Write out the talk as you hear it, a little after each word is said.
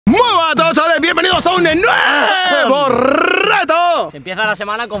Hola a todos, chavales, bienvenidos a un nuevo reto. Se empieza la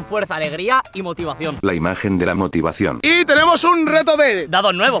semana con fuerza, alegría y motivación. La imagen de la motivación. Y tenemos un reto de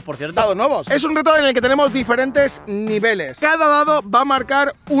Dados nuevos, por cierto. dados nuevos. Es un reto en el que tenemos diferentes niveles. Cada dado va a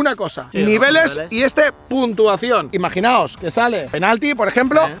marcar una cosa. Sí, niveles niveles. y este puntuación. Imaginaos que sale penalti, por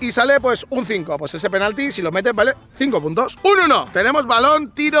ejemplo, y sale pues un 5. Pues ese penalti, si lo metes, vale 5 puntos. Un 1. Tenemos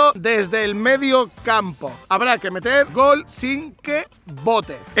balón, tiro desde el medio campo. Habrá que meter gol sin que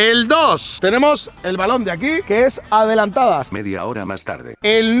bote. El 2. Tenemos el balón de aquí, que es adelantadas. Media hora más tarde.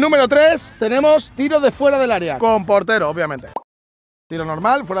 El número 3, tenemos tiro de fuera del área. Con portero, obviamente. Tiro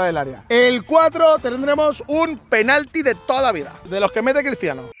normal, fuera del área. El 4, tendremos un penalti de toda la vida, de los que mete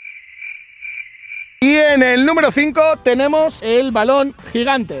Cristiano. Y en el número 5 tenemos el balón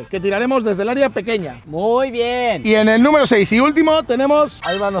gigante, que tiraremos desde el área pequeña. Muy bien. Y en el número 6 y último tenemos...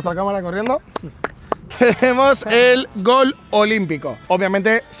 Ahí va nuestra cámara corriendo. Tenemos el gol olímpico,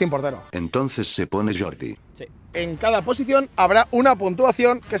 obviamente sin portero. Entonces se pone Jordi. Sí. En cada posición habrá una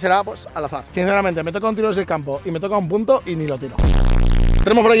puntuación que será pues al azar. Sinceramente, me toca un tiro desde el campo y me toca un punto y ni lo tiro.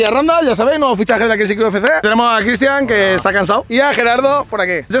 Tenemos por aquí a Ronda, ya sabéis, nuevo fichaje de aquí en UFC. Tenemos a Cristian, que se ha cansado, y a Gerardo por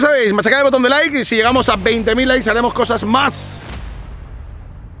aquí. Ya sabéis, machacad el botón de like y si llegamos a 20.000 likes haremos cosas más.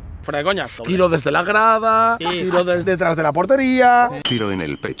 Fuera de coñas. Tiro desde la grada, tiro desde detrás de la portería. Tiro en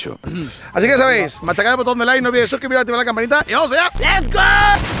el pecho. Así que sabéis, machacad el botón de like, no olvidéis suscribiros, activar la campanita y vamos allá. ¡Let's go!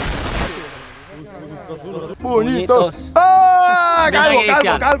 Puñitos. ¡Ah!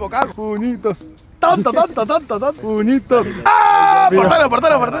 Calvo. Puñitos. Tonto. Puñitos. ¡Ah!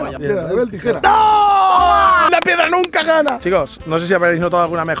 Portero. Mira, el tijera. ¡No! La piedra nunca gana. Chicos, no sé si habréis notado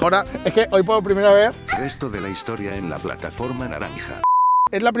alguna mejora. Es que hoy por primera vez. Resto de la historia en la plataforma naranja.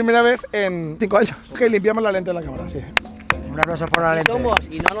 Es la primera vez en 5 años que limpiamos la lente de la cámara, sí. Una cosa por la lente. Somos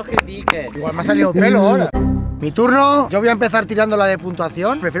y no nos critiques. Igual me ha salido pelo ahora. Mi turno, yo voy a empezar tirando la de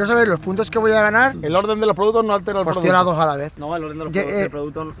puntuación. Prefiero saber los puntos que voy a ganar. El orden de los productos no altera el Pues producto. tiro a dos a la vez. No, el orden de los Ya, productos, el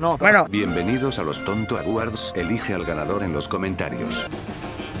producto no. Bueno, Bienvenidos a los Tonto Awards. Elige al ganador en los comentarios.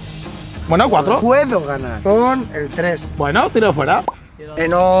 Bueno, 4. puedo ganar con el 3. Bueno, tiro fuera.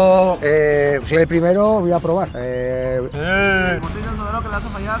 No, soy el primero, voy a probar.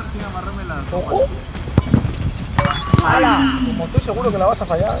 Ojo. Como estoy seguro que la vas a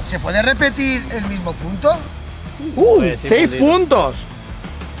fallar. ¿Se puede repetir el mismo punto? Uy, sí, 6 perdido. puntos.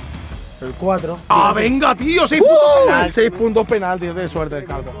 El 4. ¡Ah, venga, tío! 6 puntos penal. 6 puntos penal, tío, de suerte el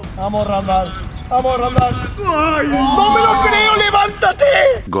calvo. Vamos, Randall. ¡Ay, no me lo creo! ¡Levántate!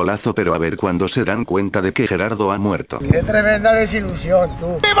 Golazo, pero a ver cuándo se dan cuenta de que Gerardo ha muerto. Qué tremenda desilusión,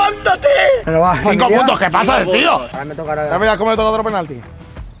 tú. ¡Levántate! Pero va, 5 familia. puntos, ¿qué pasa, tío? Ahora me tocará. Ya mira cómo le toca otro penalti.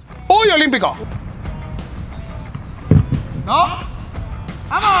 ¡Uy, olímpico! ¡No!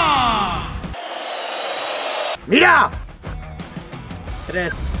 ¡Vamos! ¡Mira!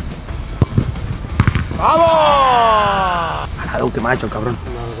 3. ¡Vamos! Algo que me ha hecho el cabrón.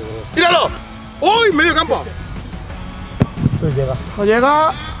 ¡Míralo! ¡Uy, medio campo! No llega. ¿No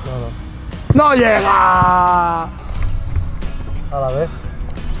llega? ¡No llega! A la vez.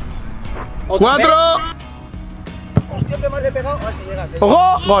 4. Hostia, que más le he pegado. A ver si llegas.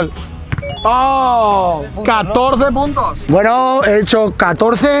 ¡Ojo! ¡Gol! ¡Oh! 14 puntos. Bueno, he hecho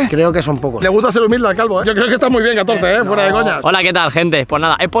 14. Creo que son pocos. Le gusta ser humilde al calvo, ¿eh? Yo creo que está muy bien 14, ¿eh? Fuera de coñas. Hola, ¿qué tal, gente? Pues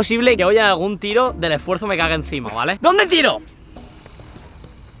nada, es posible que hoy en algún tiro del esfuerzo me cague encima, ¿vale? ¿Dónde tiro?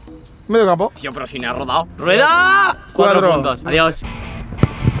 Medio campo. Tío, pero si me ha rodado. ¡Rueda! 4 4. puntos. Adiós.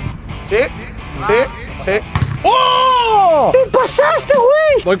 Sí. ¡Oh! ¿Qué pasaste,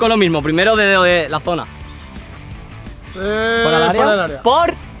 güey? Voy con lo mismo. Primero de la zona. Fuera del área.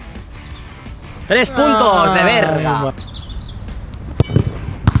 Por 3 puntos de verga.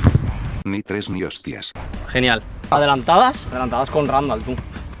 Ni 3 ni hostias. Genial. Adelantadas con Randall, tú.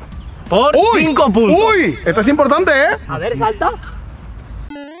 Por ¡Uy! 5 puntos. ¡Uy! Esto es importante, ¿eh? A ver, salta.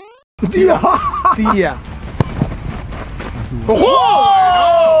 Tía. ¡Ojo!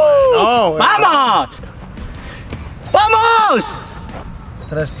 No, ¡Vamos! ¡Vamos!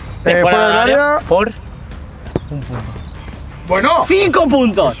 3. fuera del área. Por Bueno. 5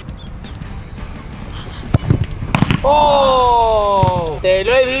 puntos. ¡Oh! Te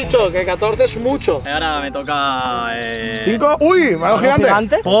lo he dicho, que 14 es mucho. Ahora me toca... 5. ¡Uy! Balón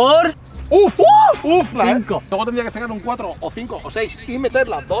gigante. Por... ¡Uf! ¡Uf! 5. Luego tendría que sacar un 4 o 5 o 6 y meter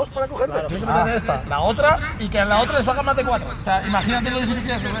las 2 para cogerla. Tienes que meter esta, la otra y que en la otra le salgan más de 4. O sea, imagínate lo difícil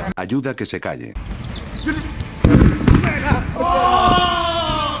que es. Ayuda que se calle.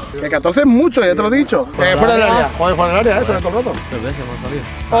 Que 14 es mucho, ya te lo he dicho. Fuera del área. Joder, fuera del área, eso es todo el rato.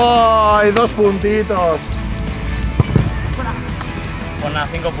 ¡Ay, 2 puntitos! Pues nada,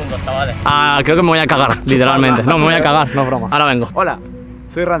 5 puntos, chavales. Ah, creo que me voy a cagar, literalmente. No, me voy a cagar, no es broma. Ahora vengo. Hola.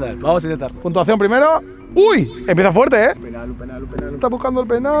 Soy Randall, vamos a intentar. Puntuación primero. ¡Uy! Empieza fuerte, ¿eh? Penal. Está buscando el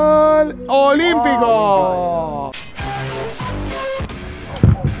penal. ¡Olímpico!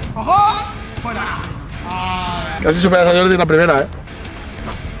 ¡Ojo! ¡Fuera! Casi superas a Jordi en la primera, ¿eh?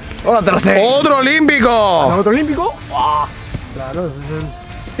 ¡Oh, te lo sé! ¡Otro olímpico! ¿Otro olímpico? Claro,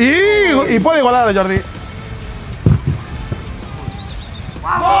 Y puede igualar a Jordi.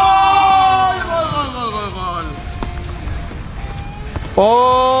 ¡Gol!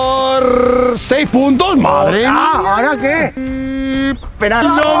 Por 6 puntos, madre mía. ¿Ahora qué? Penal.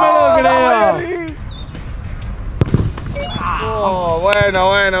 No me lo creo.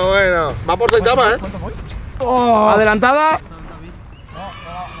 Bueno. Va por Saitama, ¿eh? Adelantada.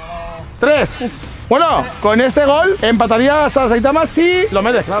 3. Bueno, con este gol empatarías a Saitama si lo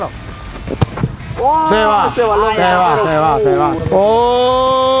metes, claro. Se va.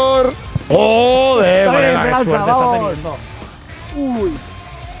 Por... ¡Joder! Buena, qué suerte está teniendo. Uy.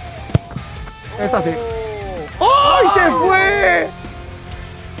 Esta sí. ¡Ay, se fue!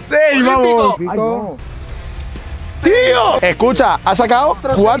 ¡Sí, vamos! Ay, no. ¡Tío! Escucha, ha sacado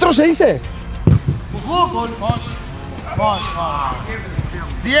 4 seises.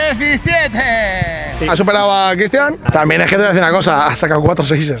 17. Ha superado a Cristian. También es que te voy a decir una cosa, ha sacado 4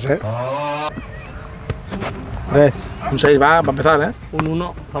 seises, ¿eh? 3. Un 6 va para empezar, ¿eh? Un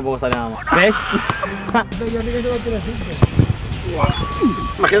 1 tampoco estaría nada mal. ¿Ves?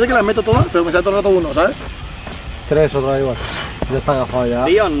 Imagínate que las meto todas, se me sale todo el rato uno, ¿sabes? 3, otra vez igual. Ya está agafado ya.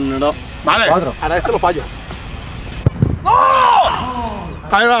 Tío, no. Vale, 4. ahora este lo fallo. ¡No!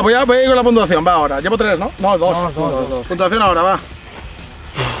 Ahí va, voy a ir con la puntuación, va ahora. Llevo 3, ¿no? No, 2. Dos. Puntuación ahora, va.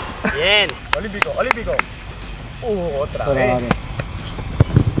 Bien. Olímpico. Otra vez.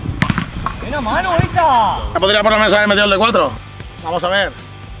 ¡Buena mano esa! Ya podría por lo menos haber metido el de 4. Vamos a ver.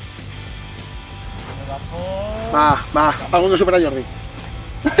 Va. Algo que supera a Jordi.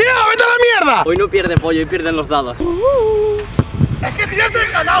 ¡Tío, vete a la mierda! Hoy no pierde pollo, hoy pierden los dados. ¡Es que tiras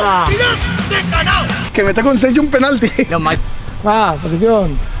desganado! ¡Tiras desganado! Que mete con 6 y un penalti. No, Mike.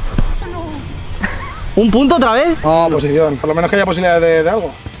 Posición. ¿Un punto otra vez? No, posición. Por lo menos que haya posibilidades de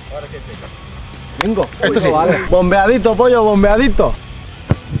algo. 5. Este sí. Vale. Bombeadito, pollo, bombeadito.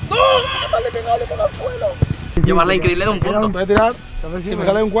 ¡No! ¡Le he pegado al suelo! Llevarla increíble de un punto. Voy a tirar si me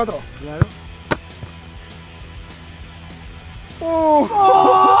sale un 4. Claro.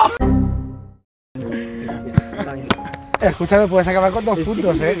 Escúchame, puedes acabar con 2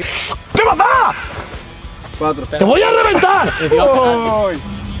 puntos, ¿eh? ¿Qué pasa? 4. ¡Te voy a reventar!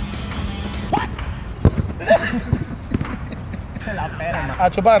 A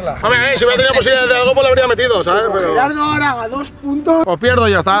chuparla. Hombre, si hubiera tenido posibilidades de algo, pues la habría metido, ¿sabes? Pero... Gerardo ahora a 2 puntos. Os pierdo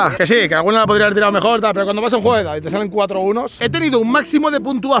y ya está. Que sí, que alguna la podría haber tirado mejor, tal, pero cuando vas a un juego y te salen 4 unos, he tenido un máximo de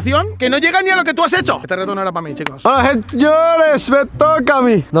puntuación que no llega ni a lo que tú has hecho. Este reto no era para mí, chicos. Hola, señores, me toca a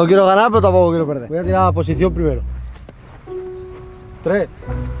mí. No quiero ganar, pero tampoco quiero perder. Voy a tirar la posición primero. 3.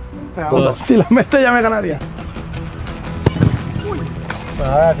 Venga, si la metes ya me ganaría. Bueno, voy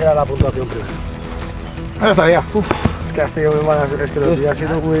a tirar la puntuación primero. Ahí estaría. Es que has tenido muy malas, es que los días ha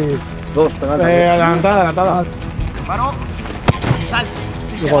sido muy... 2, penal. Adelantada. Paro. Sal.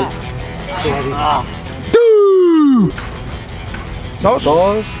 Igual. Dos.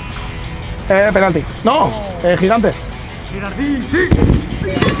 Penalti. No, gigante.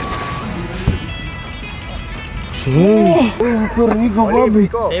 Sí. ¡Qué rico, papi! Sí,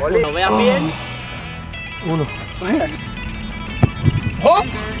 pues no veas bien. 1. ¡Oh!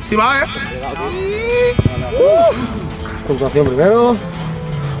 Sí va, Puntuación primero.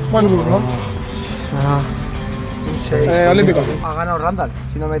 Buen turno. Un 6. Olímpico. Ha ganado Randall,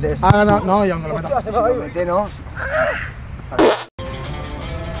 si no metes. Ah, ganado. No, ya no lo meto. Si no mete, no.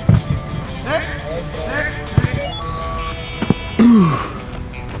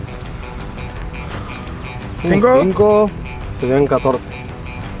 5. Serían 14.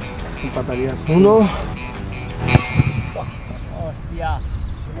 Empatarías. 1. Hostia.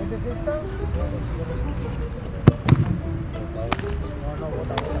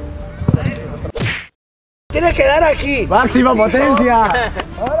 Tienes que dar aquí. ¡Máxima potencia!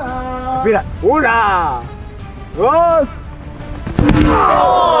 Hola. Mira, 1, 2.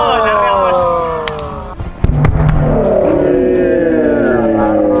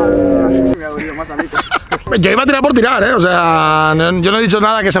 Yo iba a tirar por tirar, o sea, yo no he dicho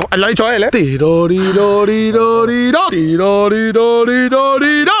nada que se... Lo ha dicho él, Tiroriroriroriro,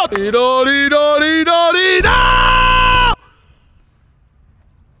 tiroriroriroriro, tiroriroriroriro.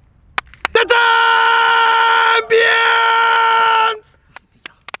 ¡The Champions!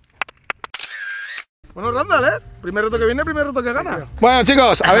 Bueno, Randall, Primer reto que viene, primer reto que gana. Bueno,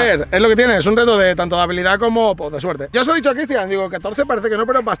 chicos, a ver, es lo que tiene. Es un reto de tanto de habilidad como pues, de suerte. Yo os he dicho a Cristian, digo, 14 parece que no,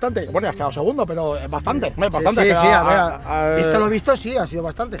 pero es bastante. Bueno, has quedado segundo, pero es bastante. Es bastante. Sí, a ver, visto lo visto, sí, ha sido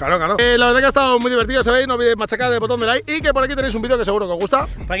bastante. Claro, claro. La verdad que ha estado muy divertido, ¿sabéis? No olvidéis machacar el botón de like y que por aquí tenéis un vídeo que seguro que os gusta.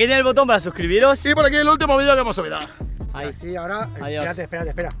 Por aquí tenéis el botón para suscribiros. Y por aquí el último vídeo que hemos subido. Ahí. Sí, ahora. Adiós.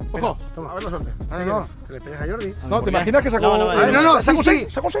 Espera. Ojo, Toma. a ver la suerte. No, que le pegues a Jordi. No, ¿te imaginas que sacó? No, ¿Saca un 6?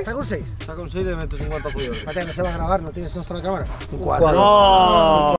 ¿Saca un 6? Saca un 6. Saca un 6 y le metes un guantazo. Espérate, no se va a grabar, no tienes nuestra cámara. Un 4. ¡Oh!